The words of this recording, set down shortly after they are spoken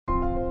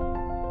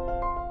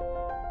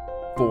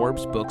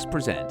Forbes Books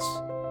presents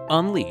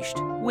Unleashed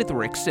with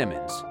Rick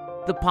Simmons,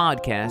 the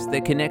podcast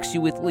that connects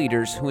you with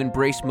leaders who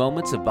embrace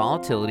moments of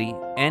volatility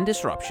and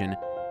disruption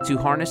to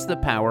harness the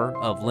power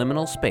of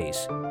liminal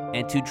space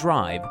and to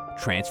drive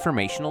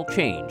transformational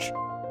change.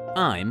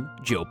 I'm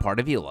Joe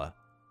Pardavila.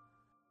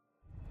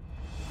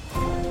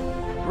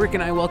 Rick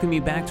and I welcome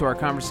you back to our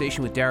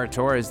conversation with Dara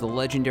Torres, the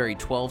legendary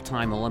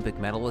 12-time Olympic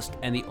medalist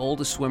and the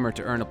oldest swimmer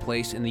to earn a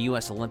place in the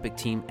U.S. Olympic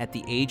team at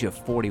the age of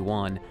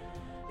 41.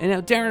 And now,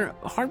 Darren,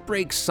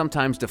 heartbreaks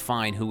sometimes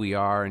define who we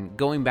are, and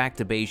going back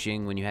to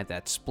Beijing when you had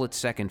that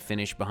split-second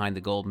finish behind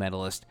the gold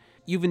medalist,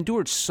 you've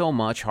endured so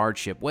much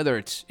hardship, whether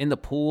it's in the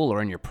pool or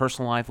in your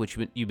personal life, which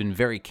you've been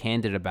very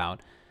candid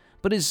about.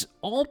 But is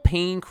all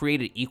pain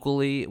created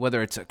equally,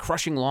 whether it's a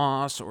crushing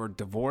loss or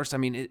divorce? I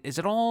mean, is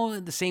it all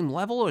at the same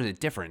level or is it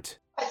different?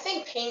 I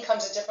think pain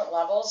comes at different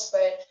levels,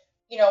 but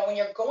when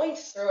you're going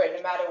through it,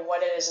 no matter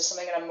what it is, if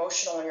something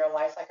emotional in your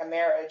life, like a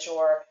marriage,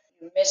 or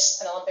you miss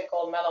an Olympic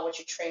gold medal, which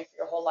you trained for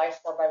your whole life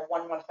for by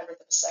 1/100th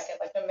of a second,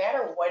 like no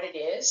matter what it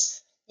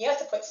is, you have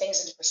to put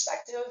things into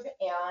perspective.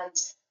 And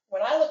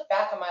when I look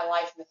back on my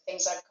life and the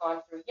things I've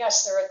gone through,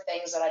 yes, there are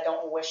things that I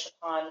don't wish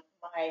upon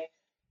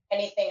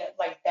anything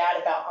like bad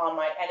about on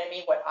my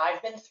enemy, what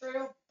I've been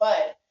through.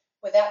 But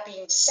with that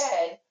being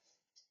said,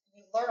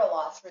 you learn a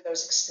lot through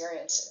those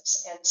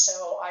experiences. And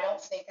so I don't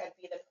think I'd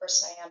be the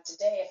person I am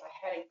today if I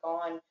hadn't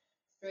gone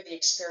through the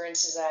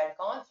experiences that I've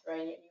gone through.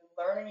 And you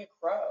learn and you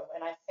grow.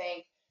 And I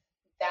think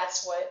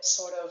that's what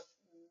sort of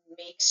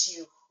makes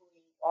you who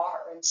you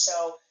are. And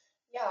so,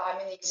 yeah, I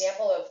mean, the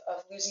example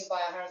of losing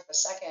by 100th of a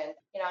second,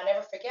 I'll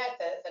never forget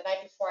that the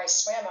night before I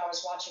swam, I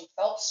was watching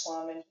Phelps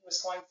swim, and he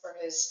was going for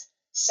his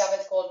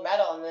 7th gold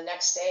medal. And the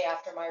next day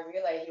after my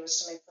relay, he was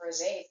swimming for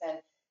his 8th.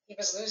 And he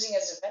was losing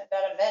that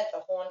event the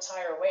whole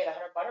entire way, the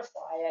 100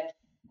 butterfly. And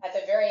at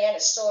the very end,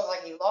 it still looked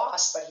like he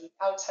lost, but he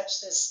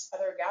out-touched this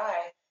other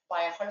guy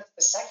by 100th of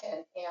a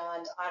second.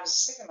 And I was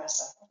just thinking to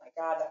myself, oh my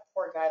God, that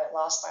poor guy that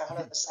lost by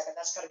 100th of a second,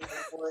 that's got to be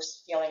the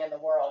worst feeling in the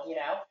world. And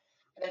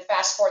then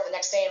fast forward the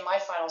next day in my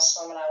final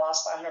swim, and I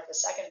lost by 100th of a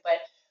second.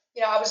 But,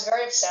 I was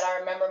very upset. I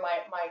remember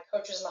my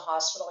coach was in the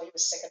hospital. He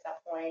was sick at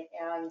that point.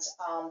 And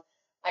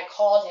I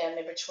called him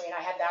in between. I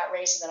had that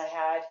race, and then I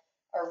had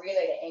a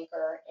relay to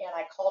anchor, and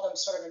I called him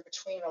sort of in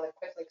between really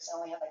quickly because I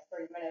only had like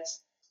 30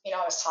 minutes.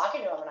 I was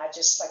talking to him, and I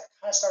just like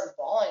kind of started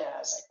bawling, and I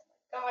was like, oh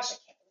my gosh, I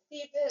can't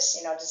believe this.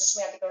 Does this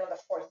mean I have to go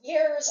another 4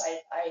 years?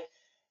 I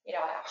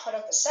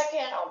 100th a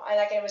second.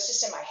 Like it was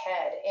just in my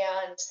head.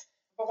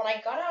 But when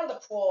I got out of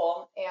the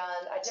pool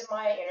and I did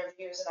my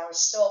interviews, and I was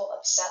still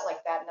upset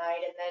like that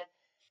night, and then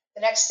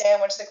the next day I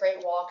went to the Great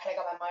Wall, kind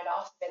of got my mind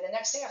off of it. And the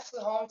next day I flew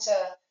home to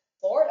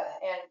Florida,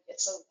 and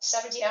it's a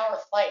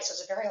 17-hour flight, so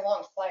it's a very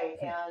long flight.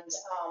 And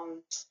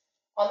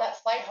on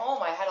that flight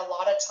home, I had a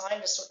lot of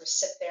time to sort of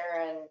sit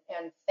there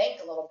and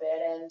think a little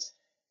bit. And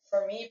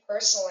for me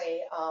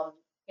personally,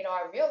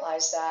 I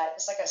realized that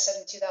it's like I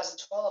said in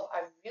 2012,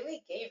 I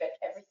really gave it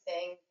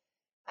everything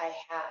I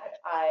had.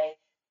 I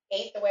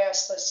ate the way I was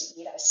supposed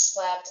to eat. I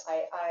slept.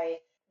 I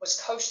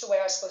was coached the way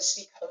I was supposed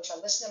to be coached. I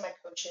listened to my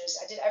coaches.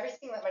 I did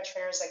everything that my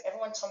trainers, like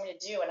everyone, told me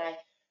to do, and I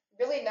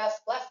really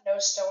left no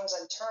stones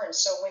unturned.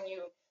 So when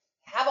you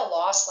have a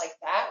loss like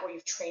that, where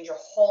you've trained your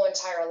whole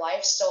entire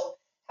life, still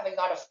having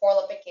gone to 4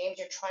 Olympic Games,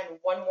 you're trying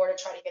one more to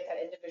try to get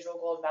that individual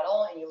gold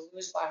medal, and you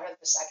lose by 100th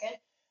of a second,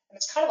 and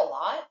it's kind of a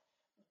lot,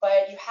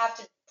 but you have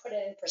to put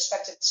it in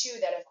perspective too,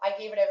 that if I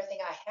gave it everything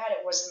I had,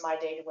 it wasn't my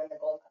day to win the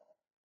gold medal.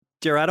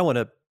 Dara, I don't want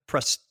to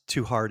press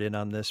too hard in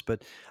on this,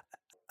 but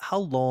how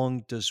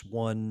long does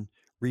one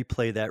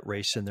replay that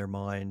race in their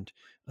mind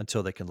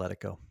until they can let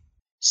it go?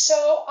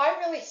 So I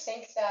really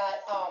think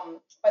that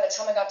by the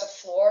time I got to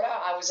Florida,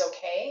 I was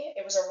okay.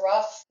 It was a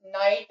rough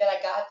night that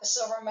I got the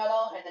silver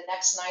medal, and the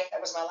next night, that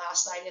was my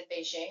last night in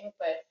Beijing.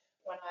 But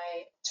when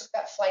I took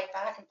that flight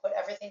back and put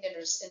everything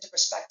into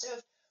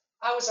perspective,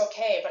 I was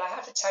okay. But I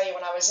have to tell you,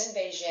 when I was in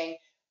Beijing,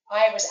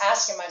 I was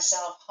asking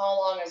myself, how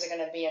long is it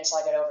going to be until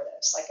I get over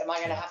this? Like, am I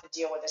going to have to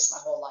deal with this my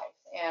whole life?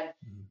 And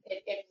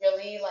it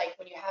really, like,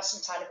 when you have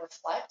some time to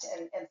reflect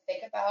and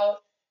think about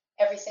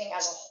everything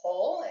as a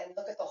whole and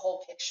look at the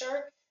whole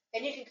picture,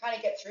 then you can kind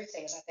of get through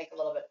things, I think, a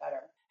little bit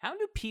better. How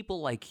do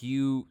people like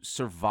you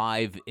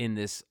survive in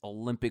this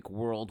Olympic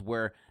world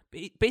where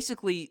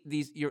basically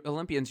your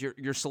Olympians,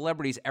 your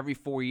celebrities every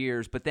 4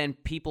 years, but then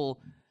people,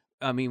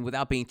 I mean,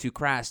 without being too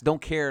crass,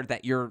 don't care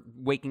that you're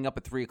waking up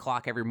at 3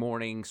 o'clock every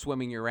morning,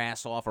 swimming your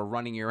ass off or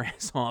running your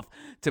ass off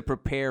to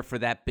prepare for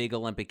that big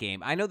Olympic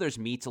game? I know there's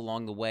meets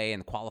along the way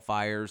and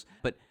qualifiers,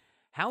 but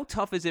how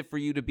tough is it for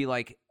you to be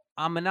like,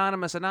 I'm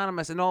anonymous, and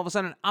all of a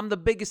sudden I'm the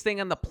biggest thing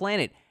on the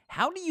planet?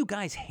 How do you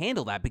guys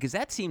handle that? Because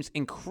that seems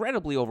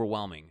incredibly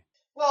overwhelming.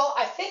 Well,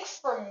 I think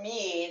for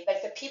me,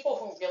 like the people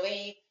who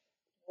really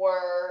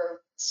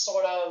were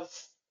sort of,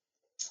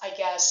 I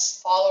guess,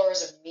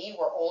 followers of me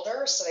were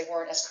older, so they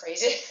weren't as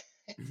crazy.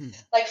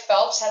 Like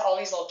Phelps had all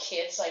these little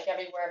kids, like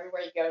everywhere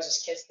he goes,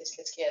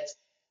 there's kids.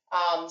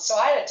 So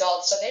I had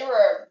adults, so they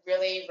were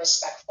really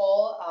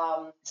respectful,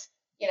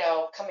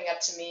 coming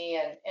up to me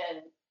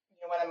and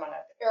whether I'm on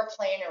an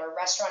airplane or a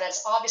restaurant.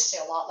 It's obviously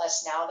a lot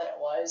less now than it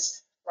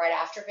was right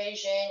after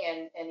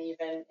Beijing and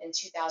even in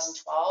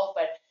 2012,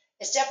 but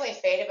it's definitely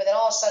faded. But then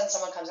all of a sudden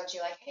someone comes up to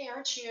you like, hey,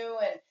 aren't you?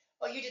 And,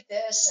 oh, you did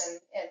this.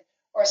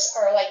 Or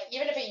like,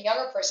 even if a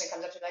younger person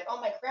comes up to me like,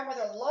 oh, my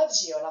grandmother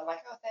loves you. And I'm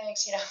like, oh,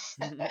 thanks,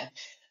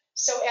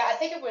 So yeah, I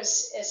think it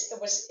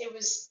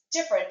was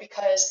different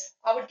because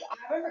I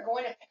remember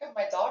going to pick up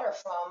my daughter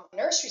from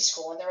nursery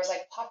school and there was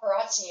like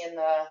paparazzi in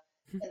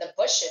the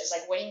bushes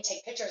like waiting to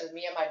take pictures of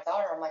me and my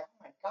daughter. I'm like,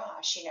 oh my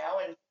gosh,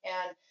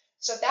 and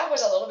so that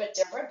was a little bit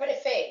different, but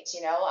it fades.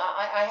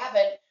 I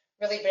haven't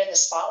really been in the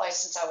spotlight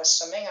since I was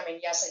swimming. I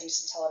mean, yes, I do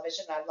some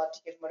television. I'd love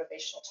to give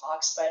motivational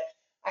talks, but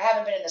I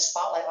haven't been in the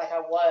spotlight like I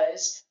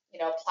was,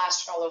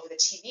 plastered all over the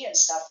TV and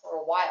stuff for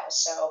a while.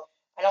 So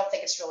I don't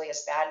think it's really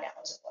as bad now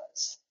as it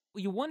was.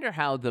 You wonder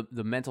how the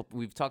mental.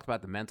 We've talked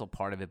about the mental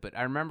part of it, but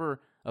I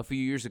remember a few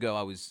years ago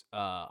I was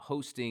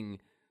hosting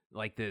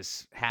like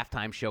this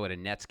halftime show at a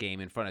Nets game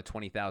in front of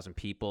 20,000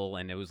 people,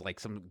 and it was like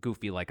some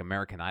goofy like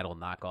American Idol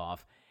knockoff,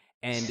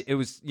 and it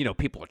was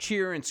people are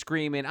cheering,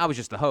 screaming. I was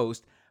just the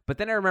host, but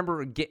then I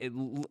remember I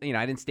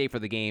didn't stay for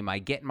the game. I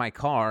get in my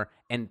car,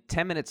 and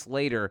 10 minutes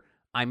later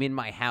I'm in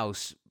my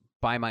house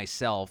by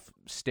myself,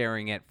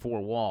 staring at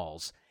four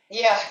walls.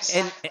 Yeah,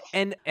 and exactly.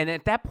 and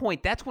at that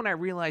point, that's when I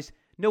realized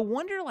no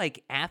wonder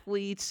like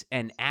athletes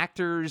and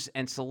actors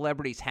and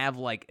celebrities have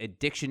like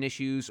addiction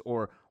issues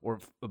or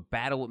a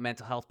battle with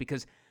mental health,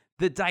 because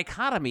the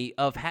dichotomy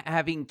of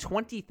having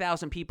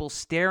 20,000 people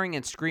staring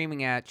and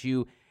screaming at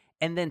you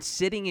and then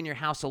sitting in your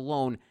house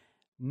alone,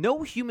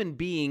 no human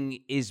being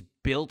is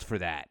built for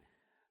that.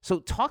 So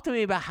talk to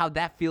me about how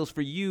that feels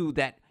for you,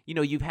 that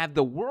you have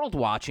the world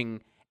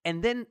watching,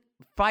 and then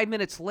 5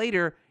 minutes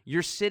later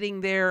you're sitting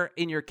there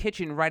in your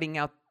kitchen writing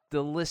out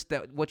the list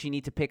that what you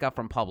need to pick up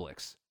from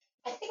Publix.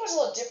 I think it was a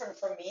little different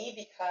for me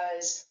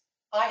because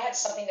I had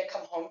something to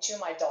come home to,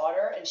 my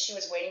daughter, and she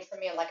was waiting for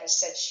me. And like I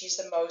said, she's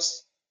the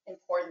most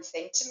important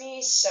thing to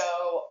me. So,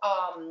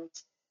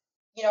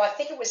 I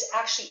think it was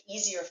actually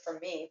easier for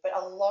me. But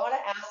a lot of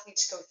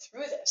athletes go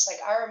through this. Like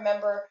I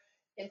remember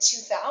in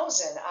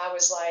 2000, I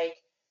was like,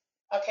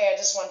 okay, I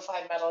just won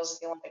 5 medals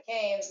at the Olympic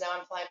Games. Now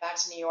I'm flying back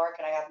to New York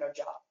and I have no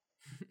job.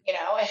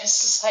 And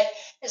it's just like,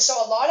 and so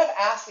a lot of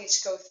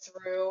athletes go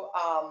through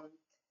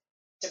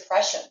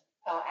depression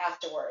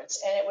afterwards.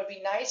 And it would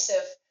be nice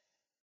if,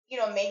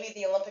 maybe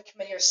the Olympic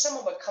Committee or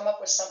someone would come up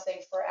with something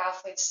for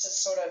athletes to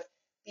sort of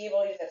be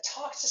able to either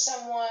talk to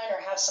someone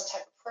or have some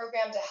type of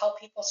program to help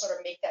people sort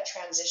of make that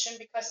transition,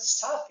 because it's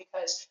tough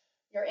because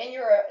you're in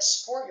your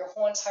sport your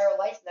whole entire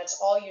life and that's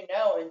all you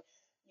know. And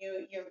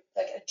you're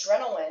like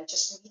adrenaline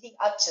just leading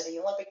up to the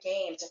Olympic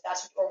Games, if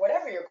that's or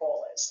whatever your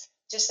goal is,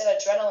 just that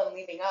adrenaline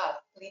leading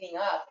up,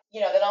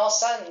 then all of a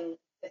sudden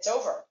it's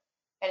over.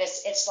 And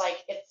it's like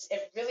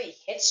it really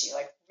hits you,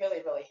 like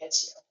really, really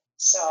hits you.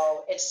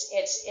 So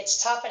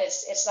it's tough and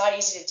it's not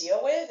easy to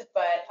deal with,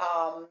 but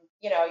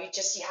you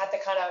have to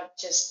kind of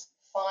just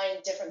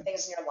find different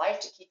things in your life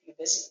to keep you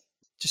busy.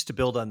 Just to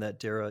build on that,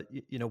 Dara,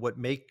 what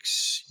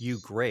makes you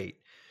great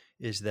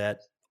is that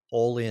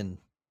all in,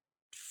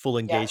 full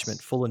engagement,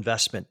 Yes. full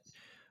investment.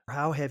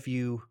 How have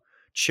you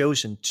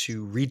chosen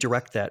to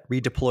redirect that,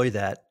 redeploy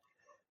that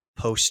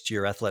post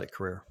your athletic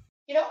career?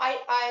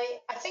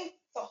 I think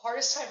the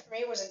hardest time for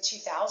me was in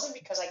 2000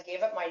 because I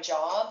gave up my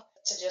job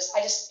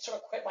I just sort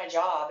of quit my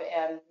job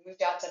and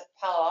moved out to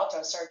Palo Alto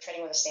and started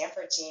training with the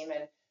Stanford team.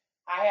 And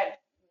I had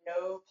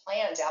no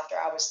plans after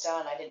I was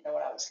done. I didn't know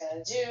what I was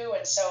going to do.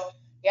 And so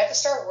you have to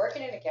start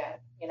working it again.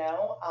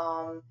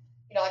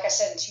 Like I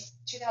said, in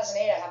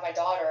 2008, I had my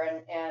daughter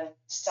and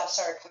stuff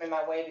started coming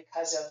my way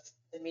because of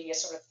the media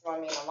sort of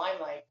throwing me in the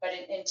limelight. But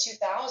in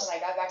 2000, I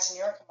got back to New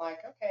York. I'm like,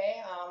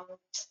 okay,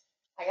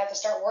 I got to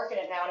start working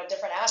it now in a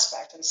different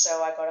aspect. And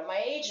so I go to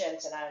my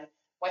agent and I'm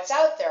what's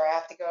out there. I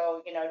have to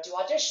go, do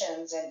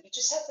auditions, and you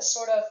just have to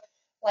sort of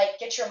like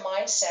get your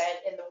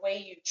mindset in the way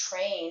you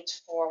trained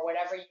for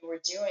whatever you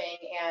were doing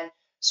and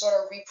sort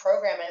of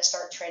reprogram it and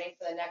start training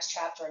for the next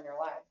chapter in your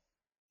life.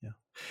 Yeah.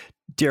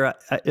 Dara,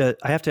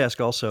 I have to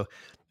ask also,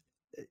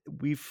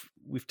 we've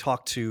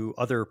talked to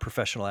other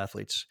professional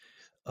athletes,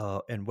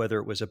 and whether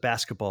it was a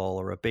basketball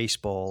or a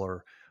baseball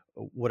or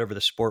whatever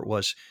the sport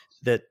was,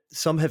 that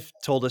some have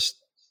told us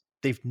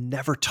they've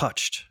never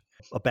touched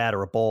a bat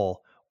or a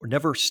ball or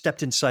never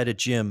stepped inside a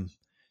gym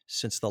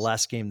since the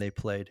last game they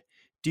played.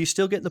 Do you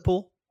still get in the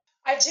pool?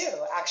 I do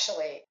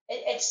actually.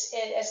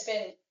 It has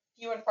been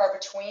few and far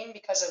between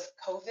because of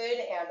COVID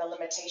and the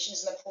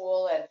limitations in the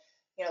pool, and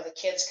the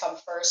kids come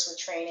first with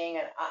training.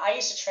 And I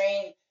used to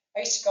train. I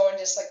used to go in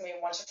just like maybe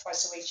once or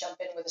twice a week, jump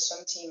in with a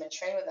swim team and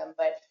train with them.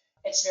 But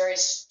it's very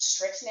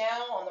strict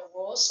now on the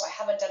rules, so I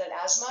haven't done it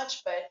as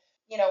much. But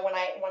when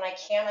I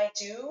can, I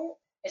do.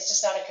 It's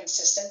just not a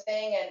consistent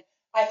thing, and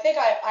I think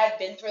I've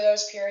been through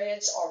those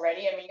periods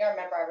already. I mean, you gotta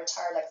remember I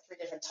retired like 3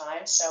 different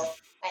times, so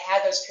I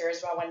had those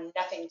periods where I wanted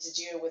nothing to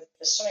do with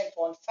the swimming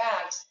pool. In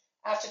fact,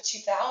 after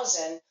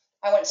 2000,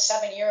 I went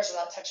 7 years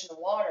without touching the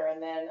water,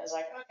 and then I was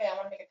like, okay, I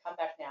want to make a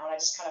comeback now, and I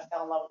just kind of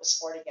fell in love with the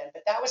sport again.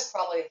 But that was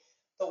probably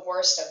the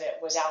worst of it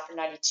was after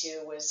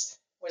 92 was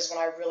when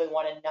I really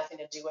wanted nothing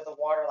to do with the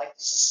water. Like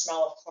just the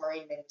smell of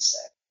chlorine made me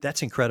sick.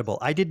 That's incredible.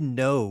 I didn't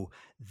know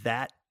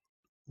that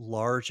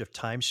large of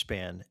time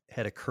span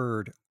had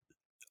occurred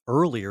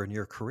earlier in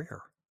your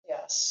career.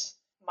 Yes.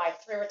 My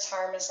three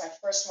retirements, my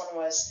first one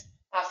was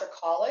after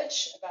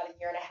college, about a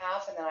year and a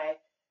half, and then I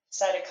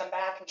decided to come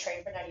back and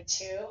train for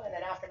 92. And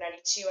then after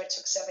 92, I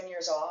took 7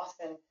 years off,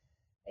 and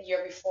a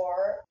year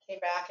before came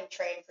back and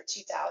trained for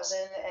 2000,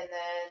 and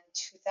then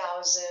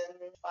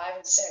 2005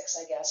 and 6,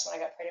 I guess, when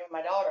I got pregnant with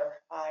my daughter,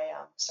 I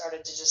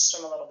started to just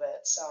swim a little bit.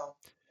 So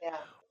yeah.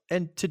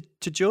 And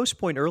to Joe's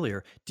point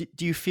earlier,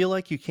 do you feel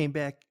like you came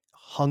back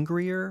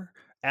hungrier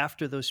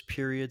after those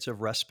periods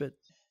of respite?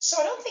 So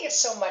I don't think it's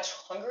so much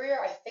hungrier.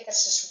 I think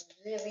it's just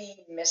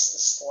really miss the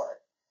sport.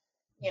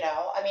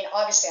 I mean,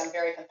 obviously I'm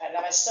very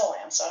competitive. I still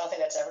am, so I don't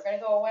think that's ever going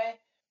to go away.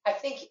 I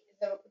think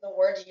the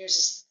word to use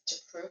is to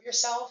prove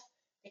yourself,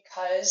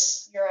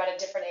 because you're at a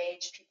different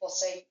age. People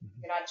say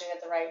Mhm. you're not doing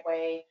it the right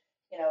way.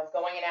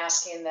 Going and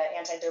asking the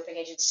anti-doping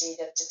agency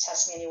to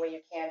test me any way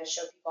you can to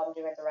show people I'm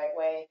doing it the right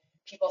way.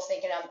 People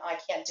thinking I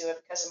can't do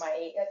it because of my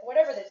age. Like,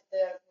 whatever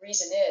the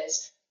reason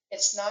is,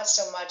 it's not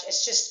so much.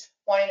 It's just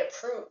wanting to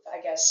prove,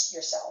 I guess,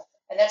 yourself.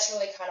 And that's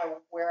really kind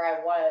of where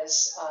I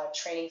was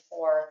training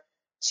for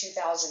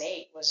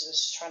 2008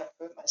 was trying to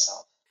prove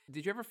myself.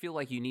 Did you ever feel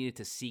like you needed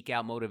to seek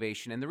out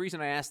motivation? And the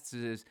reason I asked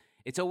is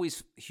it's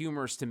always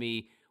humorous to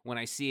me when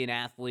I see an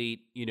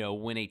athlete,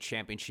 win a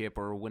championship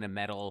or win a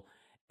medal,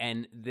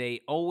 and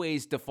they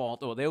always default,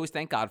 they always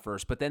thank God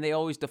first, but then they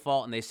always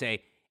default and they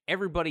say,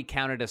 everybody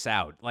counted us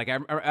out. Like,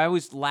 I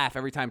always laugh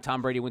every time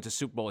Tom Brady wins a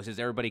Super Bowl. He says,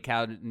 everybody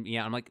counted me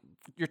out. I'm like,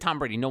 you're Tom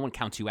Brady. No one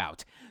counts you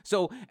out.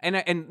 So,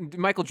 and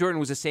Michael Jordan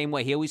was the same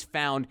way. He always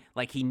found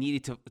like he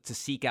needed to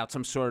seek out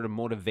some sort of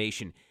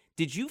motivation.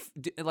 Did you,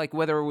 like,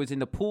 whether it was in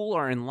the pool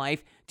or in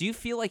life, do you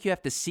feel like you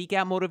have to seek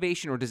out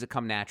motivation, or does it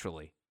come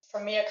naturally? For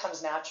me, it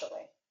comes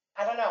naturally.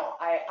 I don't know.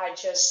 I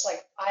just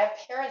like, I have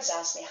parents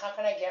ask me, how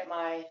can I get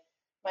my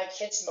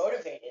kids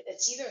motivated?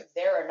 It's either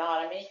there or not.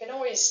 I mean, you can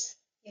always,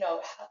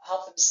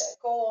 help them set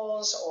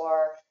goals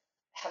or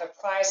have a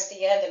prize at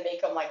the end and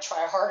make them like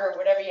try harder,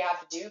 whatever you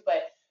have to do.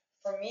 But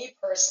for me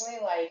personally,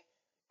 like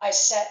I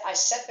set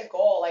the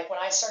goal. Like when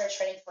I started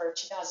training for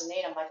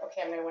 2008, I'm like,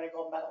 okay, I'm going to win a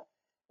gold medal.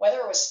 Whether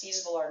it was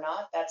feasible or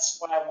not, that's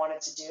what I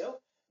wanted to do.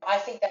 I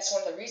think that's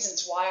one of the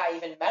reasons why I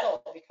even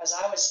medaled, because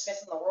I was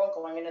fifth in the world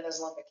going into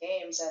those Olympic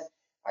Games, and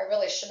I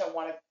really shouldn't have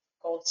won a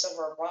gold,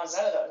 silver, or bronze.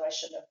 None of those I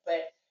shouldn't have.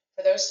 But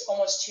for those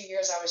almost 2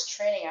 years I was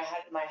training, I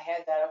had in my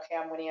head that okay,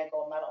 I'm winning a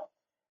gold medal,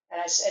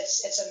 and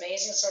it's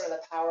amazing, sort of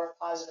the power of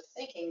positive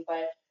thinking.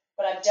 But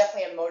I'm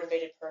definitely a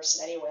motivated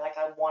person anyway. Like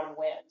I want to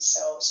win,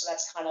 so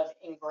that's kind of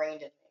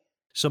ingrained in me.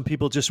 Some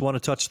people just want to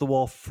touch the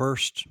wall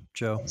first,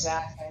 Joe.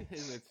 Exactly.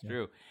 That's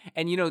true.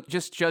 And,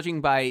 just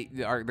judging by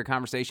the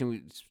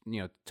conversation,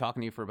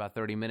 talking to you for about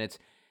 30 minutes,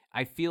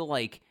 I feel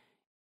like,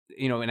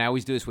 and I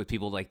always do this with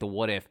people, like the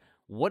what if.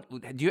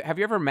 Have you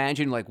ever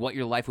imagined like what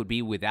your life would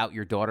be without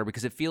your daughter?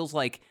 Because it feels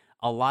like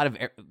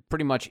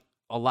pretty much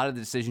a lot of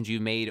the decisions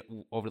you've made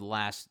over the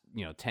last,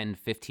 10,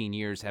 15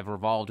 years have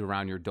revolved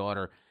around your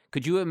daughter.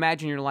 Could you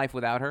imagine your life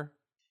without her?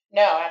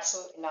 No,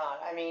 absolutely not.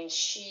 I mean,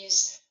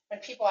 when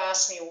people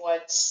ask me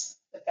what's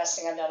the best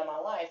thing I've done in my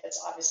life,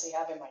 it's obviously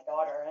having my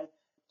daughter. And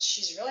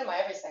she's really my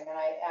everything. And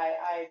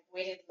I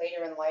waited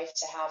later in life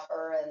to have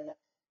her. And,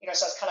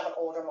 so I was kind of an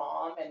older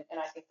mom. And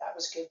I think that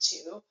was good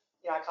too.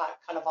 I got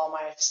kind of all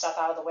my stuff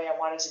out of the way I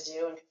wanted to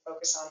do and could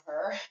focus on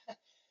her.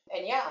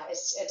 And yeah,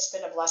 it's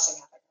been a blessing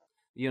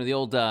having her. The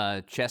old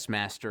chess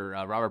master,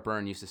 Robert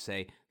Byrne, used to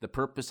say, the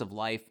purpose of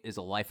life is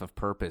a life of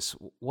purpose.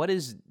 What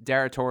is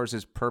Dara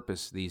Torres'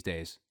 purpose these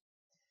days?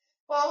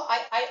 Well,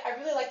 I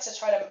really like to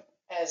try to,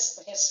 I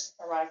guess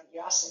ironic that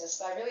you asked me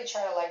this, but I really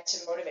try to like to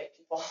motivate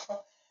people.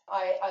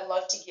 I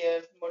love to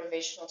give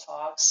motivational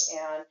talks,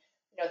 and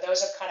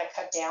those have kind of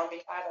cut down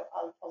because I had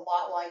a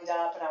lot lined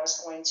up, and I was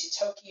going to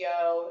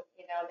Tokyo,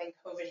 then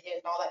COVID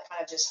hit, and all that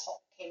kind of just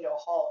came to a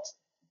halt.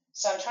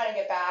 So I'm trying to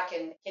get back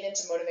and get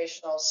into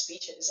motivational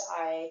speeches.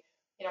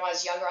 When I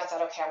was younger, I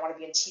thought, okay, I want to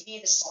be in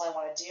TV. This is all I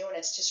want to do, and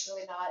it's just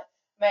really not.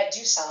 I mean, I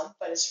do some,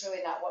 but it's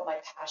really not what my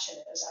passion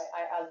is.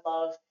 I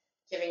love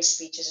giving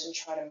speeches and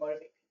trying to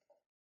motivate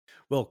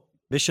Well,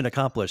 mission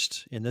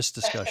accomplished in this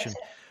discussion.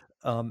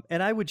 people.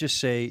 And I would just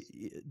say,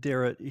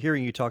 Dara,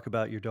 hearing you talk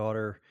about your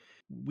daughter,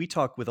 we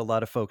talk with a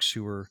lot of folks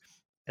who are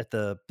at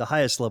the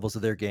highest levels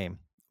of their game,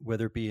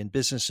 whether it be in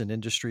business and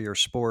industry or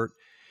sport.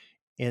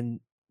 And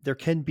there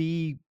can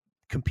be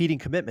competing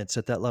commitments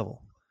at that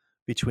level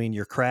between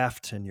your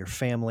craft and your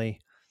family.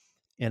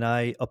 And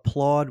I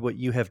applaud what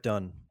you have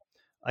done.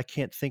 I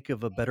can't think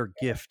of a better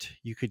gift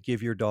you could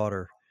give your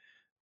daughter,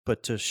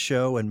 but to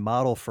show and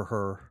model for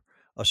her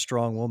a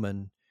strong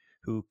woman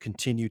who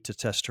continued to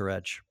test her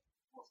edge.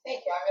 Well,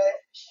 thank you. I really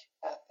appreciate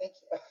that. Thank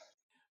you.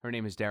 Her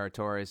name is Dara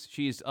Torres.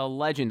 She's a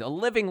legend, a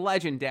living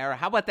legend, Dara.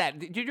 How about that?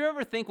 Did you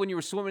ever think when you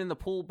were swimming in the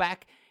pool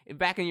back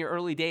in your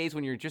early days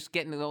when you're just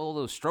getting all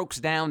those strokes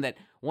down that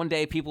one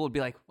day people would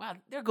be like, wow,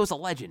 there goes a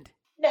legend?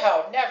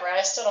 No, never.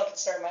 I still don't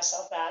consider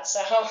myself that.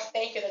 So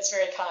thank you. That's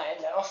very kind,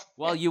 though.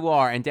 Well, you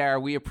are. And Dara,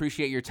 we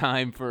appreciate your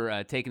time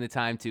for taking the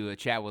time to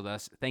chat with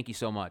us. Thank you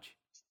so much.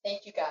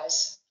 Thank you,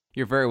 guys.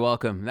 You're very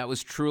welcome. That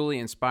was truly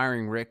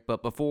inspiring, Rick.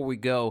 But before we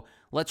go,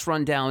 let's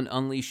run down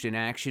Unleashed in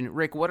Action.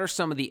 Rick, what are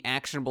some of the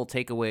actionable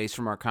takeaways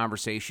from our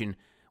conversation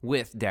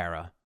with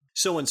Dara?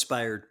 So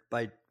inspired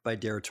by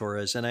Dara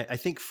Torres. And I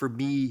think for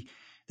me,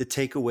 the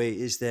takeaway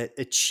is that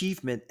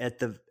achievement at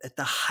the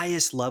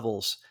highest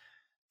levels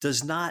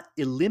does not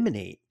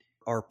eliminate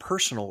our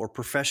personal or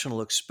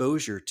professional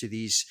exposure to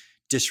these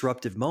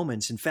disruptive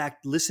moments. In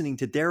fact, listening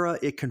to Dara,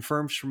 it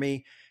confirms for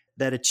me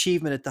that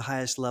achievement at the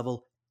highest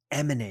level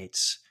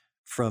emanates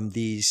from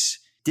these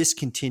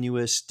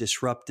discontinuous,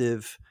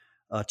 disruptive,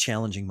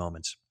 challenging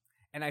moments.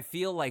 And I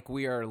feel like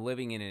we are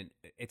living in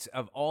it's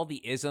of all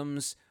the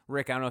isms,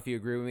 Rick, I don't know if you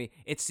agree with me,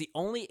 it's the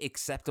only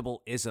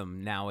acceptable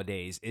ism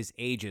nowadays is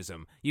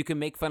ageism. You can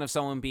make fun of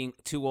someone being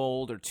too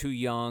old or too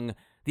young.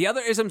 The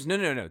other isms,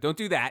 no, don't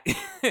do that.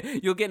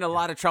 You'll get in a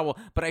lot of trouble.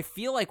 But I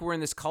feel like we're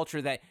in this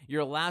culture that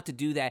you're allowed to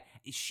do that.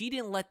 She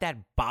didn't let that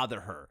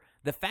bother her.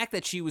 The fact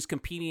that she was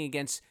competing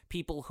against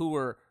people who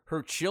were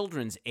her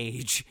children's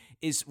age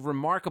is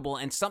remarkable,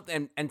 and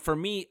something. And for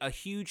me, a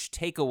huge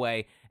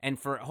takeaway, and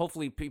for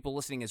hopefully people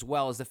listening as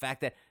well, is the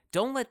fact that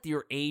don't let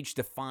your age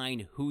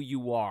define who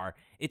you are.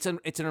 It's an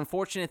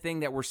unfortunate thing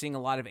that we're seeing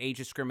a lot of age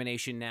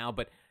discrimination now,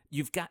 but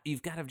you've got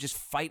to just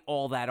fight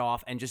all that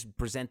off and just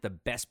present the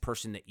best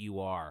person that you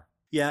are.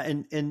 Yeah,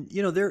 and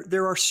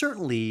there are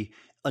certainly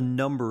a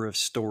number of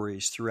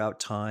stories throughout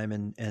time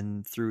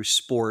and through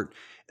sport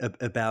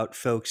about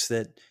folks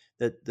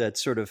that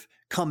sort of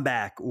come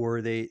back,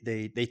 or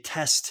they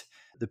test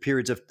the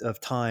periods of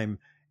time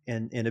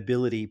and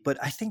ability. But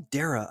I think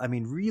Dara,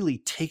 really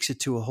takes it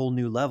to a whole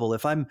new level.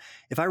 If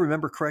I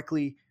remember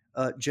correctly,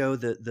 Joe,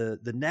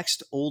 the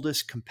next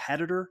oldest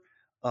competitor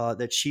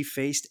that she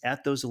faced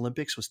at those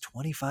Olympics was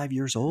 25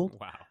 years old.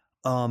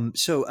 Wow.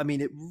 So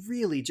it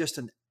really just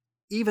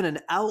even an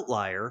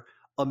outlier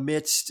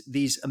amidst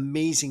these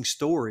amazing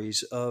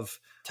stories of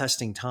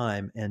testing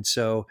time. And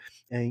so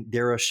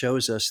Dara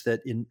shows us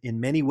that in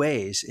many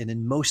ways, and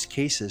in most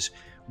cases,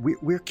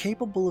 we're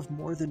capable of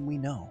more than we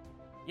know.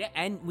 Yeah,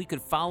 and we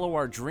could follow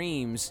our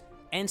dreams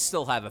and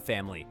still have a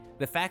family.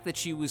 The fact that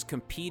she was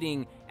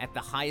competing at the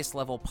highest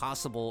level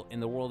possible in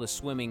the world of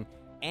swimming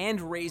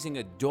and raising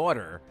a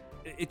daughter,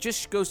 it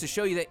just goes to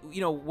show you that,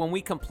 when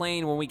we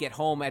complain when we get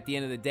home at the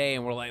end of the day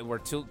and we're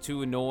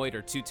too annoyed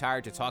or too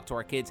tired to talk to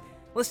our kids,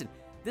 listen,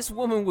 this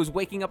woman was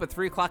waking up at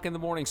 3 o'clock in the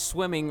morning,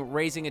 swimming,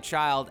 raising a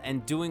child,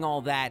 and doing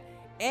all that,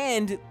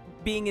 and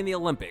being in the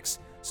Olympics.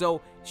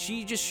 So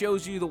she just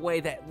shows you the way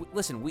that,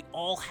 listen, we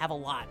all have a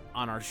lot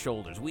on our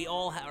shoulders. We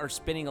all are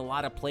spinning a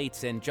lot of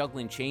plates and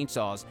juggling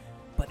chainsaws.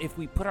 But if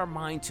we put our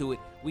mind to it,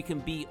 we can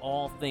be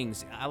all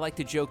things. I like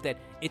to joke that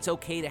it's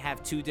okay to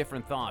have two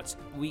different thoughts.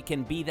 We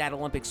can be that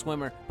Olympic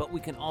swimmer, but we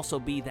can also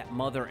be that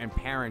mother and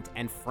parent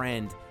and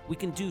friend. We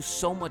can do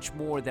so much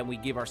more than we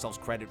give ourselves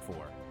credit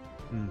for.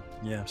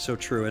 Yeah, so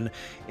true.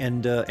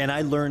 And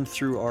I learned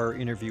through our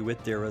interview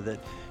with Dara that,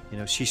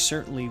 she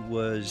certainly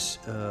was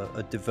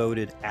a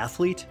devoted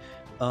athlete.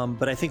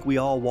 But I think we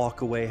all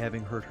walk away,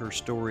 having heard her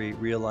story,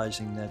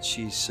 realizing that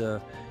she's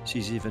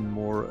even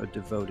more a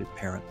devoted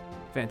parent.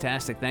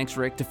 Fantastic. Thanks,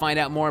 Rick. To find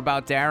out more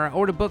about Dara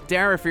or to book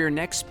Dara for your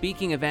next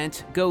speaking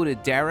event, go to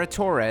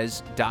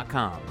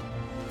daratorres.com.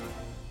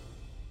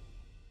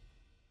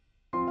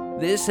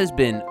 This has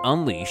been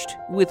Unleashed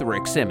with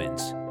Rick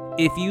Simmons.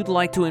 If you'd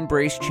like to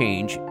embrace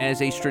change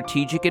as a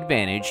strategic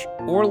advantage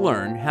or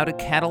learn how to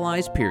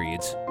catalyze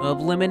periods of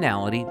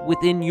liminality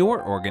within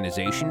your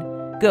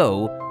organization,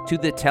 go to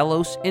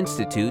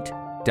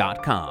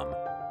thetelosinstitute.com.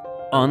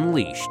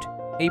 Unleashed,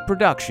 a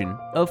production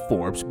of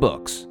Forbes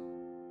Books.